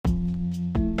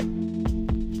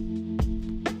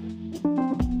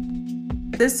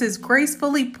This is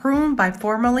Gracefully Pruned by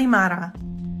Formerly Mara.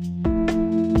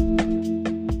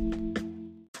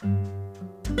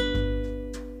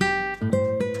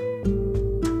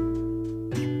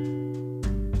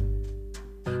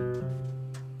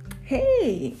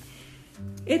 Hey,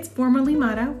 it's Formerly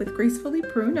Mara with Gracefully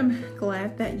Pruned. I'm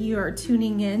glad that you are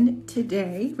tuning in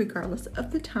today, regardless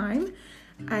of the time.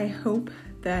 I hope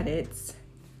that it's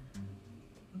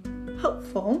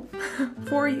helpful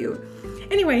for you.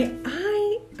 Anyway,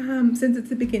 since it's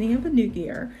the beginning of a new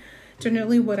year,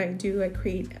 generally what I do, I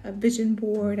create a vision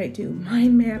board, I do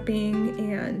mind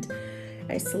mapping, and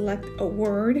I select a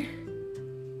word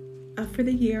for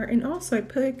the year, and also I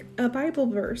pick a Bible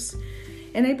verse.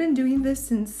 And I've been doing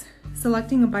this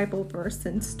selecting a Bible verse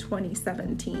since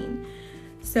 2017.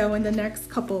 So in the next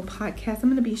couple of podcasts, I'm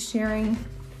going to be sharing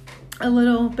a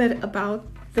little bit about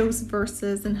those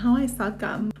verses and how I saw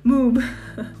God move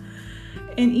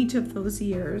in each of those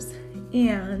years.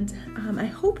 And I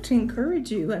hope to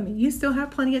encourage you. I mean, you still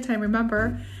have plenty of time.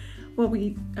 Remember what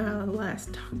we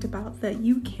last talked about, that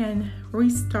you can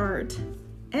restart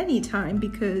anytime,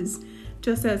 because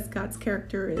just as God's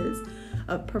character is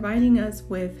of providing us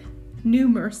with new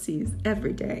mercies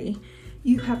every day,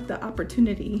 you have the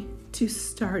opportunity to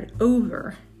start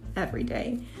over every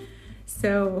day.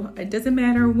 So it doesn't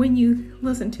matter when you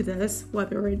listen to this,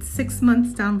 whether it's 6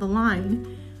 months down the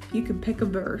line, you can pick a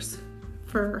verse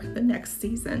for the next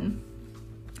season.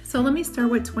 So let me start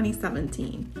with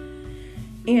 2017.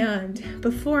 And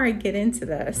before I get into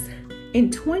this,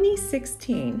 in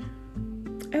 2016,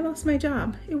 I lost my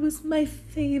job. It was my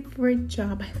favorite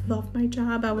job. I loved my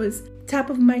job. I was top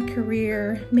of my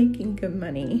career, making good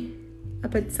money.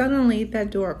 But suddenly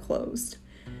that door closed.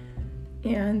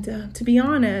 And to be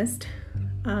honest,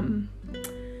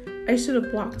 I should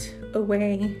have walked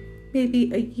away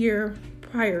maybe a year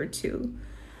prior to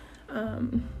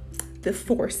the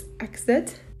forced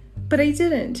exit, but I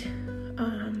didn't,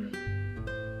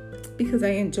 because I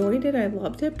enjoyed it, I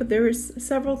loved it, but there was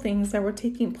several things that were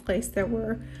taking place that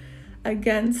were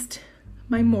against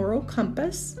my moral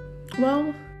compass.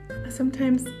 Well,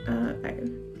 sometimes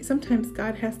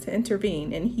God has to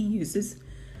intervene, and He uses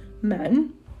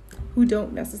men who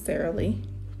don't necessarily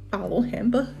follow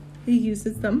Him, but He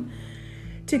uses them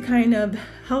to kind of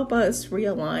help us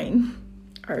realign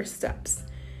our steps.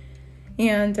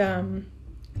 And I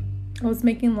was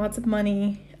making lots of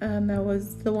money. I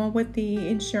was the one with the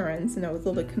insurance, and I was a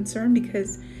little bit concerned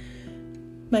because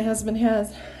my husband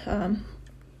has,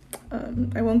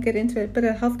 I won't get into it, but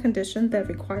a health condition that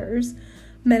requires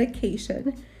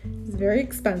medication. It's very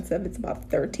expensive. It's about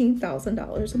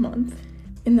 $13,000 a month.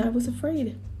 And I was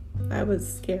afraid. I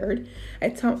was scared.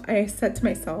 I said to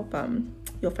myself,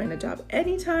 you'll find a job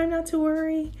anytime, not to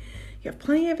worry. You have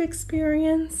plenty of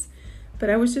experience. But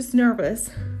I was just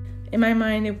nervous. In my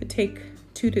mind, it would take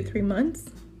 2 to 3 months,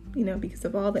 because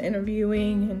of all the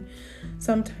interviewing, and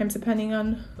sometimes depending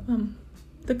on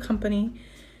the company,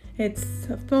 it's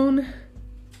a phone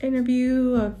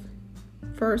interview of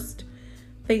first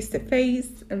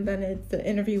face-to-face, and then it's an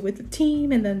interview with the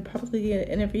team, and then probably an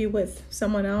interview with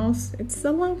someone else. It's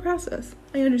a long process.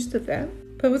 I understood that,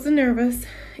 but I was nervous.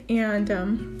 And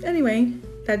anyway,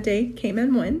 that day came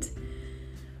and went,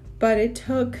 but it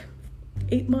took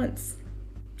 8 months.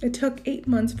 It took 8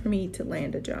 months for me to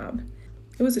land a job.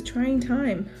 It was a trying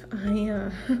time.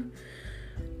 I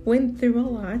went through a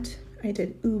lot. I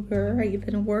did Uber. I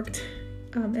even worked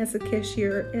as a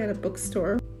cashier at a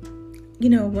bookstore.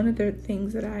 One of the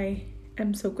things that I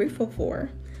am so grateful for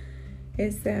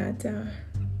is that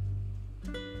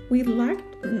we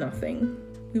lacked nothing.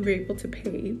 We were able to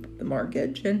pay the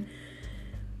mortgage, and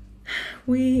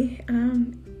we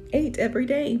ate every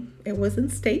day. It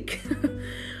wasn't steak,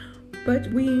 but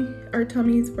our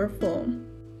tummies were full.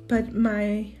 But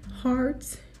my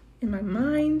heart and my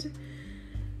mind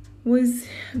was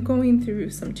going through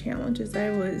some challenges. I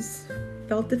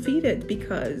felt defeated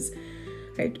because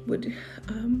I would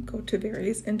go to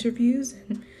various interviews,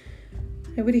 and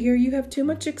I would hear, you have too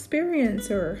much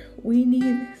experience, or we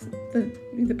need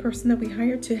the person that we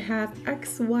hired to have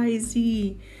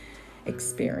XYZ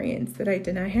experience that I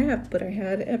did not have, but I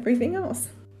had everything else.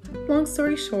 Long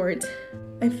story short,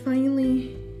 I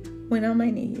finally went on my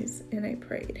knees and I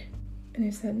prayed, and I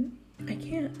said, I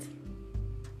can't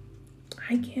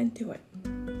do it,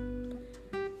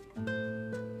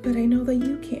 but I know that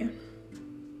you can,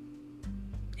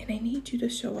 and I need you to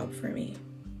show up for me.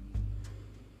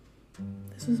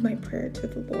 This was my prayer to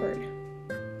the Lord.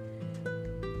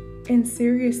 And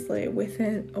seriously,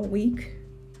 within a week,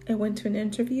 I went to an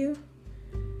interview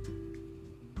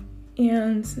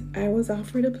and I was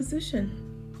offered a position.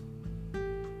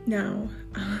 Now,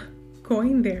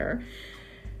 going there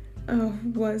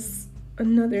was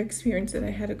another experience that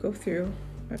I had to go through.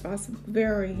 My boss was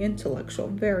very intellectual,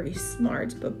 very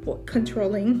smart, but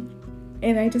controlling.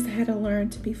 And I just had to learn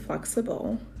to be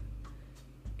flexible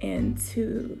and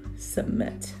to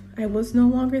submit. I was no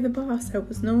longer the boss. I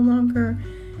was no longer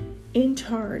in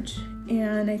charge.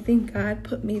 And I think God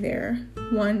put me there.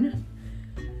 One,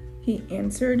 He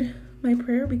answered my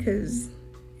prayer because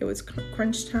it was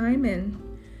crunch time and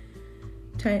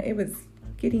it was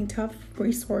getting tough.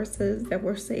 Resources that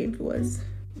were saved was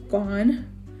gone.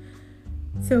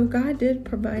 So God did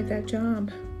provide that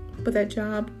job, but that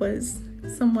job was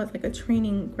somewhat like a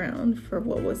training ground for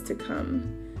what was to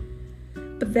come.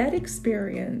 But that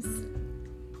experience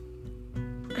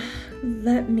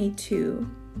led me to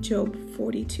Job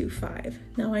 42:5.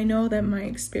 Now I know that my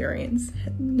experience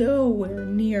nowhere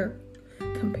near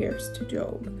compares to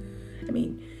Job. I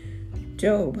mean,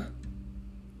 Job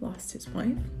lost his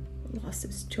wife, lost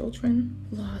his children,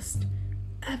 lost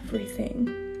everything,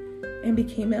 and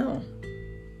became ill.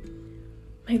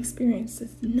 My experience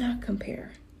does not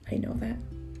compare. I know that.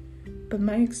 But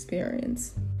my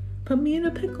experience put me in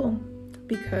a pickle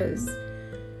because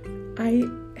I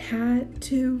had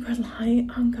to rely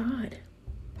on God.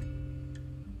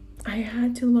 I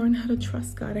had to learn how to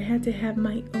trust God. I had to have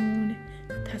my own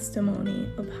testimony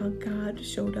of how God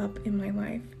showed up in my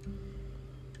life.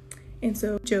 And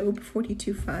so Job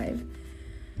 42:5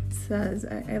 says,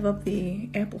 I love the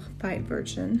Amplified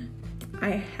version,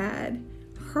 I had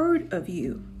heard of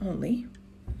you only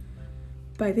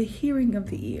by the hearing of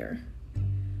the ear,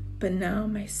 but now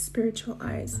my spiritual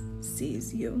eyes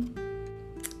sees you.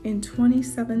 In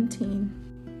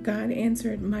 2017, God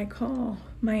answered my call,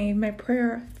 my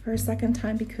prayer for a second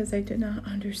time because I did not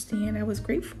understand. I was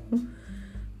grateful,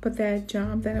 but that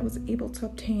job that I was able to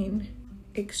obtain,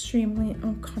 extremely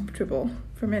uncomfortable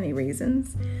for many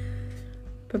reasons.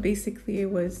 But basically it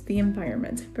was the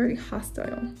environment, very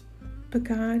hostile. But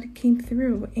God came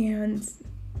through and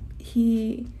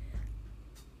He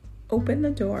opened the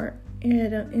door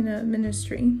in a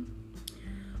ministry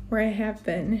where I have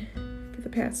been for the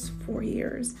past 4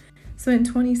 years. So in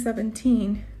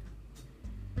 2017,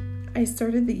 I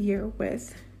started the year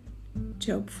with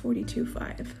Job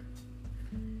 42:5.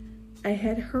 I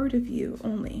had heard of you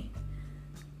only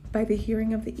by the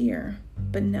hearing of the ear,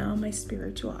 but now my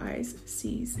spiritual eyes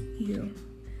sees you.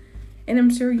 And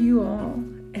I'm sure you all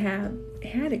have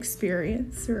had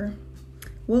experience or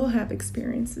will have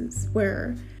experiences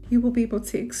where you will be able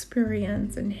to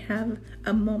experience and have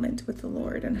a moment with the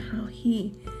Lord and how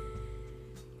He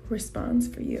responds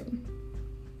for you.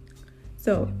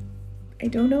 So I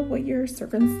don't know what your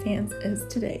circumstance is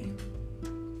today.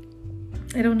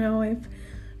 I don't know if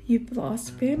you've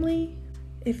lost family,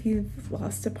 if you've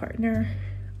lost a partner,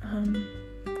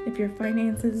 if your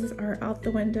finances are out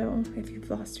the window, if you've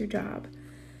lost your job.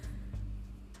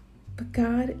 But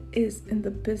God is in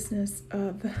the business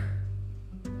of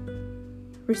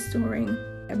restoring.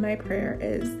 And my prayer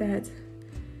is that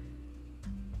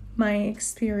my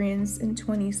experience in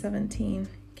 2017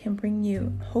 can bring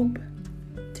you hope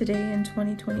today in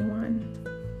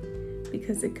 2021.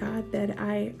 Because the God that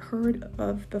I heard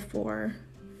of before,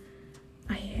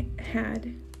 I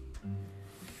had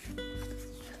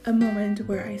a moment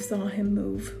where I saw Him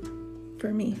move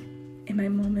for me in my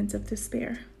moments of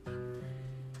despair.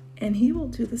 And He will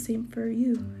do the same for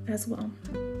you as well.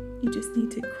 You just need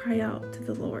to cry out to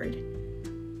the Lord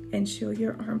and show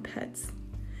your armpits.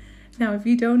 Now, if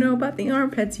you don't know about the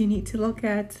armpits, you need to look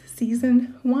at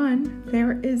season 1.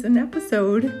 There is an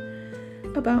episode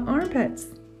about armpits.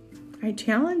 I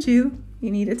challenge you. You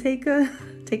need to take a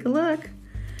look.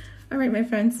 All right, my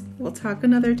friends, we'll talk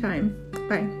another time.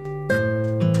 Bye.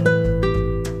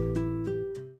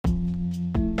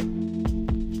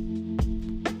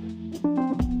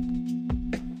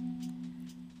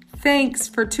 Thanks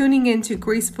for tuning in to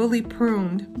Gracefully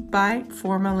Pruned by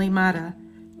Formerly Mata.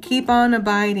 Keep on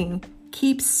abiding,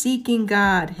 keep seeking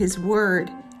God, His Word,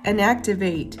 and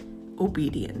activate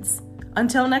obedience.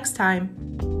 Until next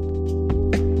time.